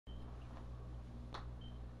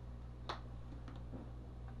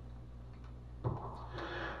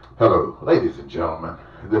Ladies and gentlemen,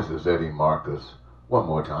 this is Eddie Marcus. One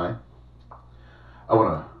more time, I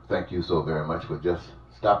want to thank you so very much for just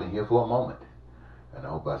stopping here for a moment. And I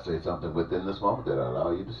hope I say something within this moment that will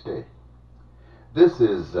allow you to stay. This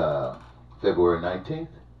is February 19th,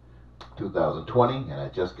 2020, and I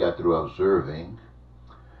just got through observing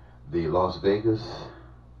the Las Vegas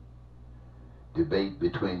debate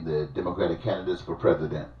between the Democratic candidates for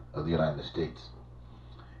President of the United States.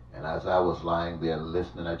 And as I was lying there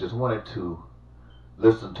listening, I just wanted to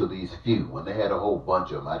listen to these few. When they had a whole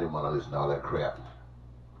bunch of them, I didn't want to listen to all that crap.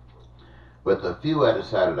 But the few I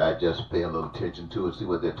decided I'd just pay a little attention to and see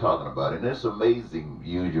what they're talking about. And it's amazing,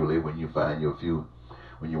 usually, when you find your few,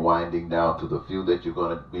 when you're winding down to the few that you're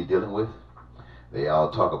going to be dealing with. They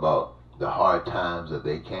all talk about the hard times that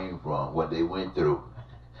they came from, what they went through.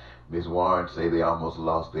 Miss Warren say they almost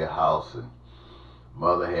lost their house, and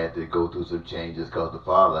mother had to go through some changes because the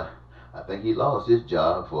father, I think he lost his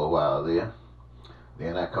job for a while there.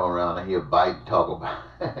 Then I come around and hear Biden talk about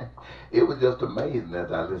it. It was just amazing as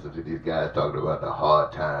I listened to these guys talking about the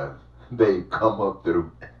hard times they come up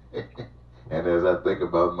through. And as I think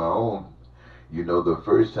about my own, you know, the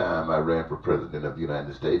first time I ran for president of the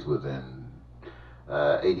United States was in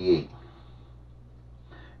 88.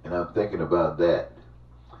 And I'm thinking about that.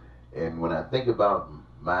 And when I think about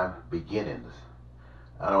my beginnings,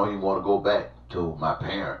 I don't even want to go back to my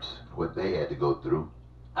parents, what they had to go through.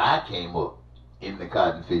 I came up in the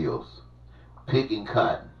cotton fields, picking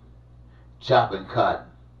cotton, chopping cotton,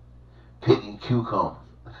 picking cucumbers,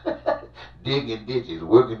 digging ditches,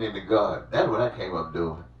 working in the garden. That's what I came up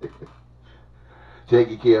doing.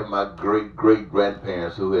 Taking care of my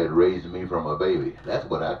great-great-grandparents who had raised me from a baby. That's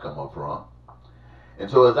what I come up from. And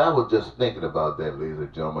so as I was just thinking about that, ladies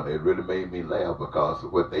and gentlemen, it really made me laugh because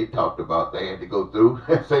what they talked about they had to go through,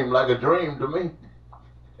 it seemed like a dream to me.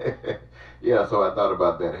 Yeah, so I thought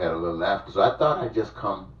about that, had a little laughter. So I thought I'd just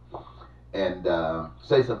come and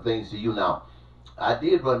say some things to you. Now, I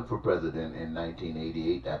did run for president in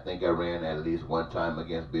 1988. I think I ran at least one time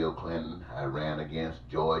against Bill Clinton. I ran against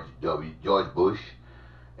George Bush,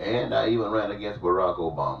 and I even ran against Barack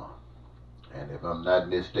Obama. And if I'm not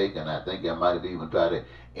mistaken, I think I might have even tried to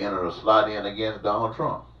enter a slot in against Donald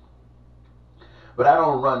Trump. But I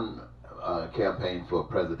don't run a campaign for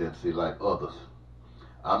presidency like others.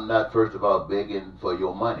 I'm not, first of all, begging for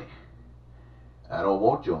your money. I don't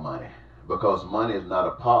want your money because money is not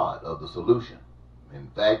a part of the solution. In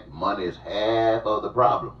fact, money is half of the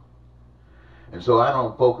problem. And so I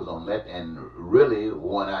don't focus on that. And really,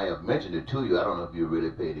 when I have mentioned it to you, I don't know if you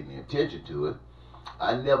really paid any attention to it.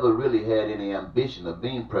 I never really had any ambition of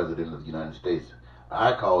being president of the United States.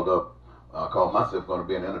 I called myself going to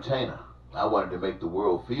be an entertainer. I wanted to make the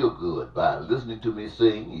world feel good by listening to me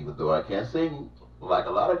sing, even though I can't sing like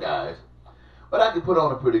a lot of guys. But I could put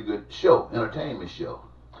on a pretty good show, entertainment show.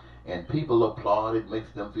 And people applaud, it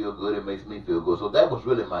makes them feel good, it makes me feel good. So that was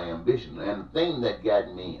really my ambition. And the thing that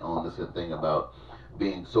got me on this thing about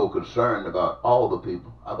being so concerned about all the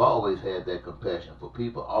people, I've always had that compassion for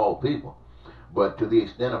people, all people. But to the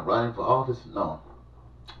extent of running for office, no,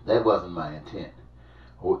 that wasn't my intent.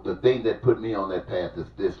 The thing that put me on that path is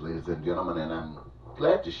this, ladies and gentlemen, and I'm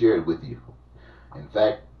glad to share it with you. In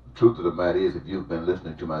fact, the truth of the matter is, if you've been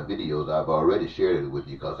listening to my videos, I've already shared it with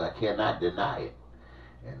you because I cannot deny it.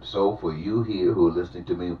 And so for you here who are listening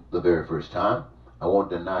to me the very first time, I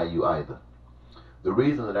won't deny you either. The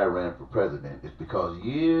reason that I ran for president is because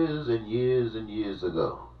years and years and years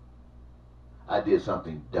ago, I did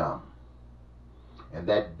something dumb. And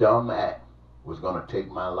that dumb act was going to take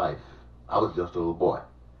my life. I was just a little boy.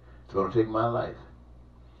 It's going to take my life.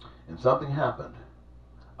 And something happened.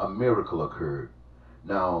 A miracle occurred.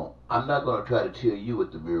 Now, I'm not going to try to tell you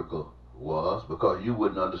what the miracle was because you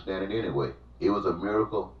wouldn't understand it anyway. It was a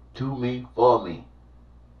miracle to me, for me.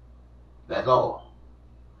 That's all.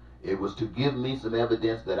 It was to give me some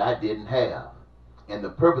evidence that I didn't have. And the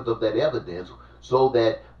purpose of that evidence, so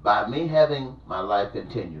that by me having my life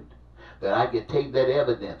continued, that I could take that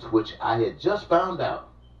evidence, which I had just found out,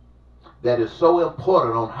 that is so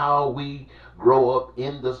important on how we grow up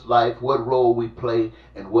in this life, what role we play,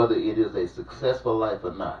 and whether it is a successful life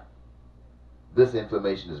or not. This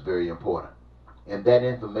information is very important. And that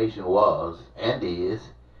information was, and is,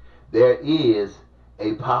 there is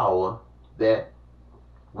a power that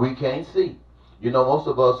we can't see. You know, most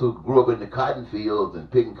of us who grew up in the cotton fields and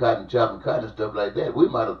picking cotton, chopping cotton and stuff like that, we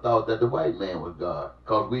might have thought that the white man was God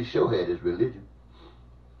because we sure had his religion.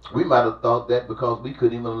 We might have thought that because we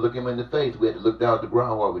couldn't even look him in the face. We had to look down at the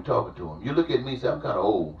ground while we were talking to him. You look at me and say, I'm kind of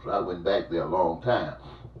old, so I went back there a long time.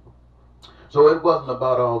 So it wasn't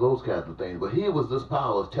about all those kinds of things. But here was this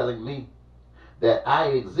power telling me that I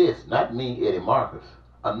exist, not me, Eddie Marcus,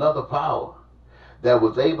 another power that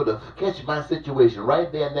was able to catch my situation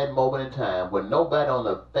right there in that moment in time when nobody on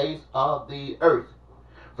the face of the earth,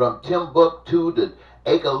 from Timbuktu to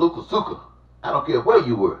Akalukasuka, I don't care where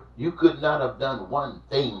you were, you could not have done one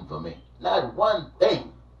thing for me. Not one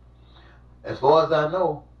thing. As far as I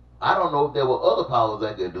know, I don't know if there were other powers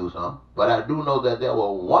that could do something, but I do know that there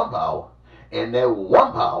was one power, and that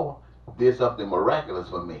one power did something miraculous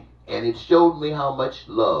for me. And it showed me how much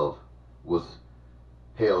love was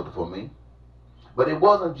held for me. But it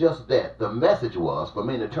wasn't just that. The message was for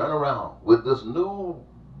me to turn around with this new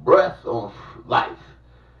breath of life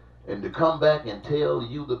and to come back and tell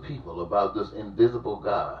you, the people, about this invisible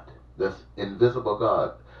God. This invisible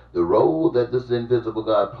God. The role that this invisible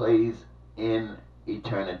God plays in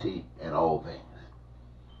eternity and all things.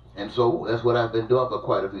 And so that's what I've been doing for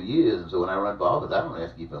quite a few years. And so when I run for office, I don't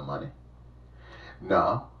ask you for money.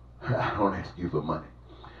 No, I don't ask you for money.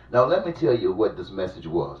 Now let me tell you what this message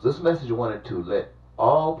was. This message wanted to let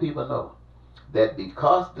all people know that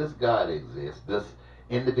because this God exists, this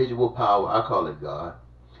individual power, I call it God,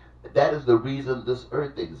 that is the reason this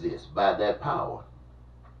earth exists, by that power.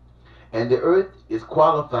 And the earth is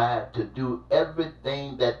qualified to do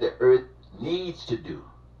everything that the earth needs to do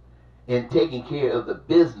in taking care of the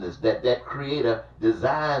business that that creator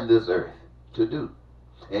designed this earth to do.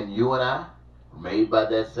 And you and I, made by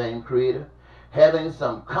that same creator, having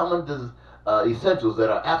some common essentials that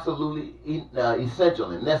are absolutely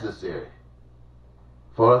essential and necessary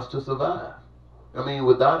for us to survive. I mean,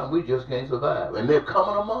 without them, we just can't survive. And they're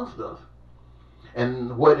coming amongst us.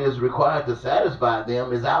 And what is required to satisfy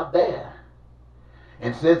them is out there.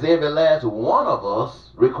 And since every last one of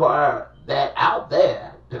us require that out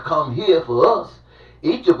there to come here for us,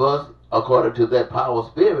 each of us, according to that power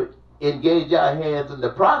spirit, engage our hands in the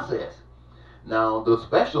process. Now, the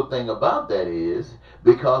special thing about that is,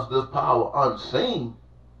 because this power unseen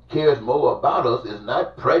cares more about us, is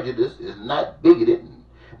not prejudiced, is not bigoted,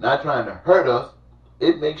 not trying to hurt us,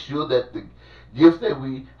 it makes sure that the gifts that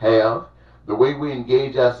we have, the way we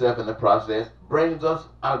engage ourselves in the process, brings us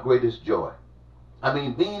our greatest joy. I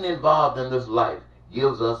mean, being involved in this life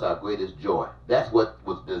gives us our greatest joy. That's what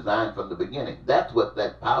was designed from the beginning. That's what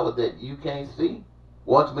that power that you can't see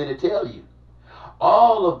wants me to tell you.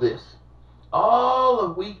 All of this,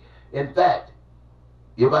 in fact,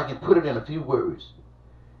 if I can put it in a few words,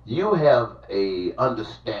 you have a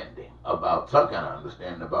understanding about, some kind of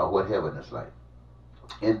understanding about what heaven is like.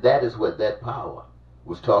 And that is what that power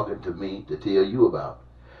was talking to me to tell you about.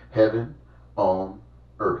 Heaven on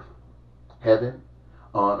earth. Heaven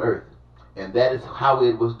on earth. And that is how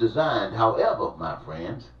it was designed. However, my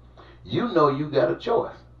friends, you know you got a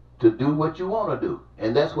choice to do what you want to do.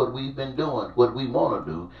 And that's what we've been doing, what we want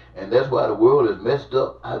to do. And that's why the world is messed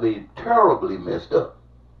up. I mean, terribly messed up.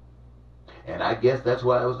 And I guess that's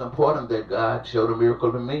why it was important that God showed a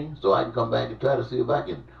miracle to me, so I can come back and try to see if I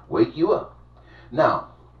can wake you up. Now,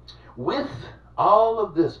 with all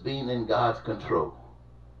of this being in God's control,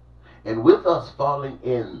 and with us falling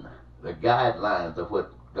in the guidelines of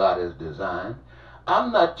what God has designed,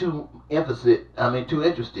 I'm not too interested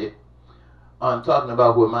on talking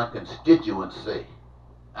about what my constituents say.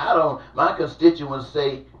 My constituents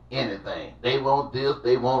say anything. They want this,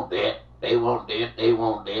 they want that, they want that, they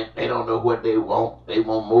want that, they don't know what they want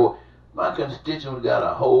more. My constituents got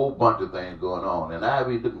a whole bunch of things going on, and I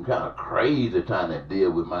be looking kind of crazy trying to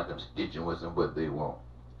deal with my constituents and what they want.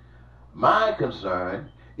 My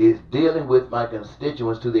concern is dealing with my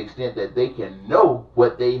constituents to the extent that they can know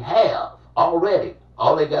what they have already.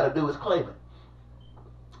 All they got to do is claim it.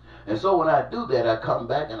 And so when I do that, I come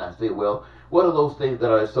back and I say, well, what are those things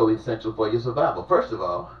that are so essential for your survival? First of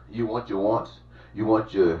all, you want your wants, you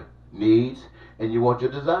want your needs, and you want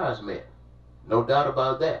your desires met. No doubt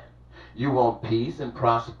about that. You want peace and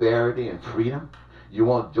prosperity and freedom. You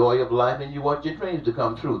want joy of life, and you want your dreams to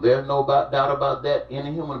come true. There's no doubt about that.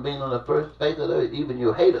 Any human being on the first face of the earth, even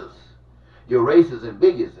your haters, your racists and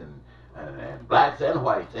bigots, and blacks and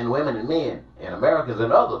whites, and women and men, and Americans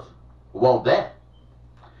and others, want that.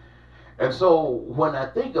 And so when I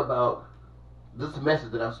think about this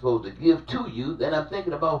message that I'm supposed to give to you, then I'm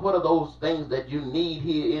thinking about what are those things that you need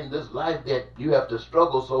here in this life that you have to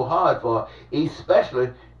struggle so hard for,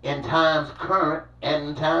 especially in times current and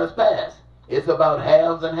in times past. It's about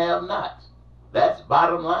haves and have-nots. That's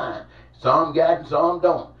bottom line. Some got and some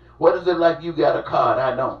don't. What is it like you got a car and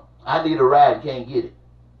I don't? I need a ride and can't get it.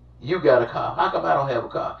 You got a car. How come I don't have a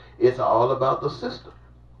car? It's all about the system.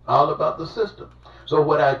 All about the system. So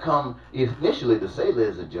what I come initially to say,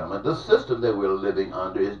 ladies and gentlemen, the system that we're living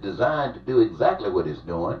under is designed to do exactly what it's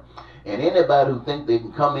doing. And anybody who thinks they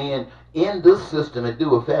can come in this system and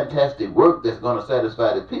do a fantastic work that's going to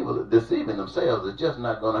satisfy the people are deceiving themselves. It's just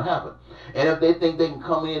not going to happen. And if they think they can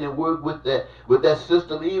come in and work with that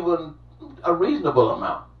system even a reasonable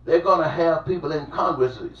amount, they're going to have people in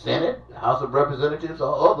Congress, Senate, House of Representatives,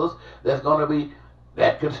 or others that's going to be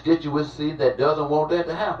that constituency that doesn't want that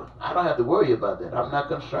to happen. I don't have to worry about that. I'm not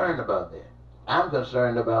concerned about that. I'm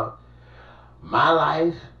concerned about my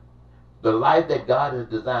life, the life that God has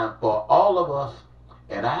designed for all of us,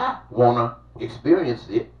 and I want to experience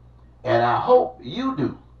it, and I hope you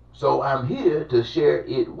do. So I'm here to share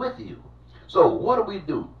it with you. So what do we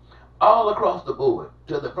do? All across the board,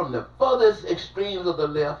 from the furthest extremes of the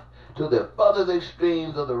left to the furthest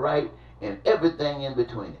extremes of the right, and everything in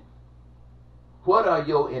between it. What are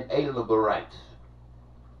your inalienable rights?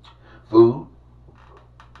 Food.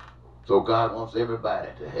 So God wants everybody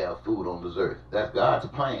to have food on this earth. That's God's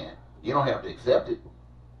plan. You don't have to accept it,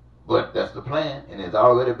 but that's the plan, and it's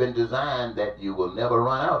already been designed that you will never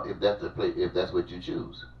run out if that's what you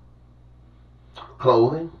choose.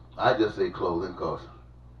 Clothing. I just say clothing because,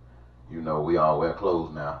 you know, we all wear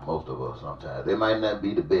clothes now, most of us sometimes. They might not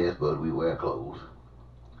be the best, but we wear clothes.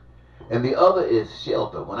 And the other is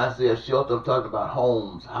shelter. When I say a shelter, I'm talking about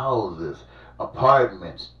homes, houses,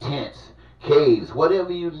 apartments, tents, caves,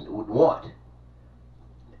 whatever you would want.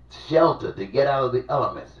 Shelter to get out of the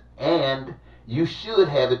elements. And you should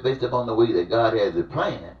have it based upon the way that God has it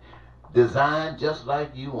planned, designed just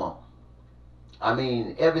like you want. I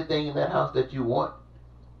mean, everything in that house that you want,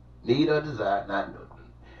 need or desire. Now,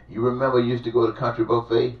 you remember you used to go to Country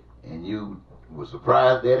Buffet and you were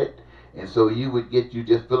surprised at it, and so you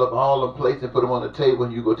just fill up all the plates and put them on the table,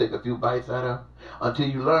 and you go take a few bites out of them until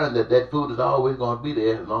you learn that food is always going to be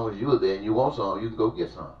there as long as you're there, and you want some, you can go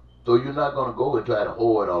get some. So you're not going to go and try to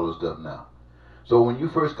hoard all this stuff now. So when you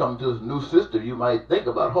first come to this new system, you might think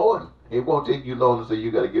about hoarding. It won't take you long to say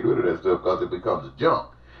you got to get rid of that stuff because it becomes junk,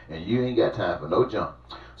 and you ain't got time for no junk.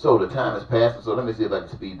 So the time is passing, so let me see if I can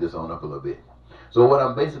speed this on up a little bit. So what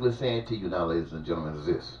I'm basically saying to you now, ladies and gentlemen, is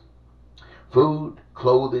this. Food,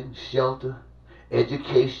 clothing, shelter,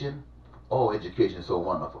 education. Oh, education is so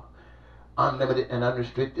wonderful. Unlimited and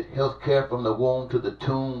unrestricted health care from the womb to the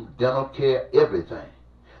tomb, dental care, everything.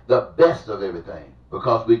 The best of everything,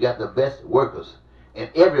 because we got the best workers, and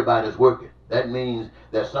everybody's working. That means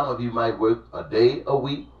that some of you might work a day a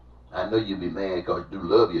week. I know you'll be mad because you do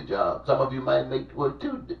love your job. Some of you might work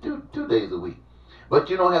two days a week. But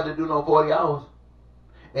you don't have to do no 40 hours.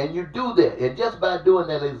 And you do that. And just by doing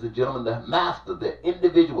that, ladies and gentlemen, the master, the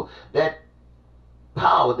individual, that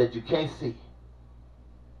power that you can't see,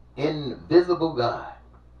 invisible God,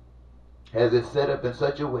 has it set up in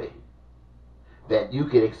such a way that you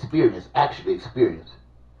can actually experience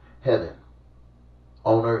heaven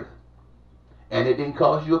on earth. And it didn't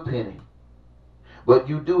cost you a penny. But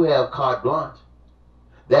you do have carte blanche.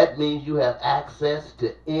 That means you have access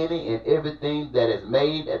to any and everything that is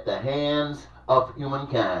made at the hands of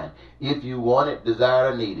humankind, if you want it,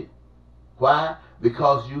 desire, or need it. Why?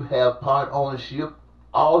 Because you have part ownership.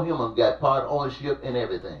 All humans got part ownership in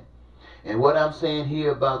everything. And what I'm saying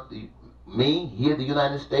here about the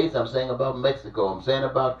United States, I'm saying about Mexico, I'm saying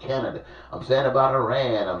about Canada, I'm saying about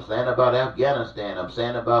Iran, I'm saying about Afghanistan, I'm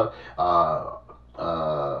saying about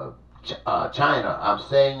China, I'm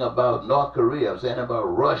saying about North Korea, I'm saying about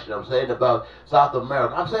Russia, I'm saying about South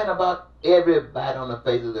America, I'm saying about everybody on the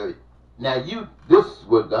face of the earth. Now this is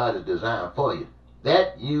what God has designed for you.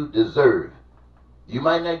 That you deserve. You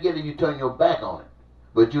might not get it if you turn your back on it,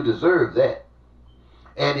 but you deserve that.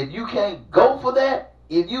 And if you can't go for that,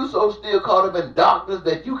 if you so still caught up in darkness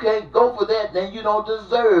that you can't go for that, then you don't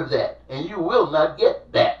deserve that. And you will not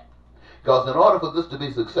get that. Because in order for this to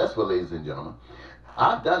be successful, ladies and gentlemen,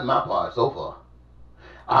 I've done my part so far.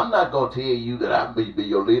 I'm not going to tell you that I'm going to be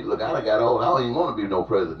your leader. Look, I done got old. I don't even want to be no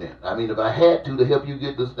president. I mean, if I had to help you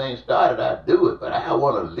get this thing started, I'd do it. But I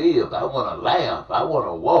want to live. I want to laugh. I want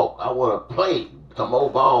to walk. I want to play some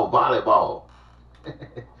old volleyball.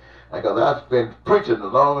 Because I've been preaching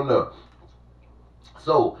long enough.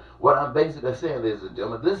 So, what I'm basically saying, ladies and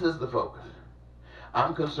gentlemen, this is the focus.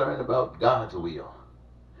 I'm concerned about God's will.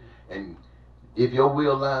 And if your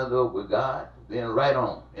will lines up with God, then right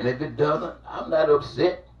on. And if it doesn't, I'm not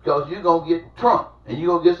upset, because you're going to get Trump. And you're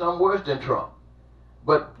going to get something worse than Trump.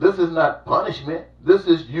 But this is not punishment. This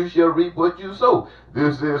is you shall reap what you sow.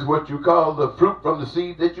 This is what you call the fruit from the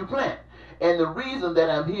seed that you plant. And the reason that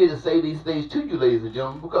I'm here to say these things to you, ladies and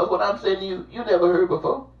gentlemen, because what I'm saying to you, you never heard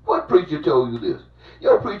before. What preacher told you this?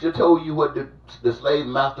 Your preacher told you what the slave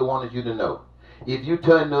master wanted you to know. If you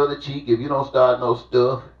turn the other cheek, if you don't start no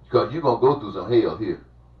stuff, because you're going to go through some hell here.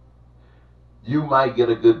 you might get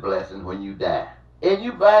a good blessing when you die. And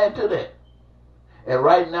you buy into that. And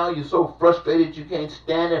right now you're so frustrated you can't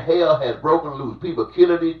stand it. Hell has broken loose. People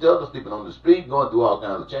killing each other, sleeping on the street, going through all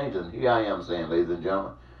kinds of changes. And here I am saying, ladies and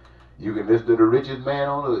gentlemen, you can listen to the richest man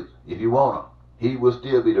on earth if you want him. He will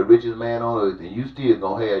still be the richest man on earth, and you still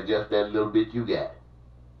gonna have just that little bit you got.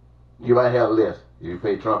 You might have less if you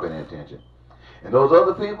pay Trump any attention. And those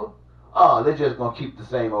other people, oh, they're just gonna keep the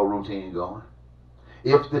same old routine going.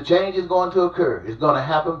 If the change is going to occur, it's going to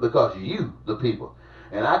happen because you, the people.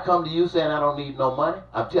 And I come to you saying I don't need no money.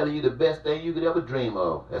 I'm telling you the best thing you could ever dream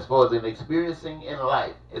of as far as an experiencing in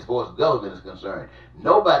life, as far as government is concerned.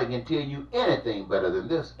 Nobody can tell you anything better than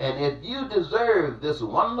this. And if you deserve this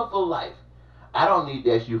wonderful life, I don't need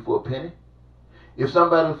to ask you for a penny. If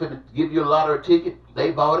somebody was to give you a lottery ticket,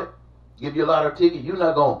 they bought it, give you a lottery ticket, you're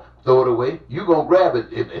not going to throw it away. You're going to grab it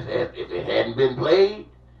if it hadn't been played.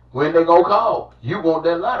 When they gonna call? You want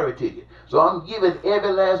that lottery ticket. So I'm giving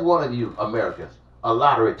every last one of you Americans a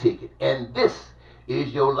lottery ticket. And this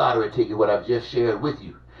is your lottery ticket, what I've just shared with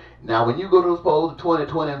you. Now, when you go to those polls in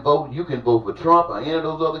 2020 and vote, you can vote for Trump or any of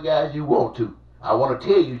those other guys you want to. I want to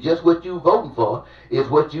tell you just what you're voting for is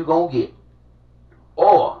what you're going to get.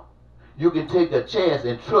 Or you can take a chance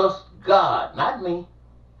and trust God, not me.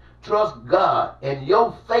 Trust God, and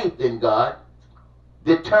your faith in God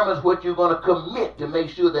determines what you're going to commit to make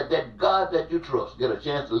sure that that God that you trust get a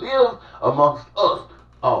chance to live amongst us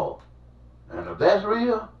all. And if that's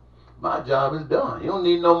real, my job is done. You don't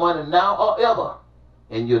need no money now or ever.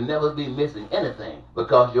 And you'll never be missing anything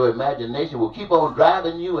because your imagination will keep on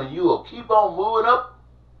driving you and you will keep on moving up.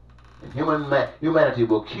 And humanity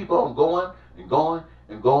will keep on going and going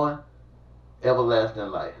and going, everlasting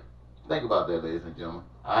life. Think about that, ladies and gentlemen.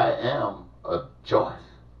 I am a choice.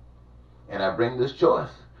 And I bring this choice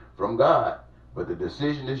from God, but the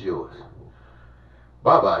decision is yours.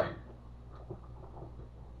 Bye-bye.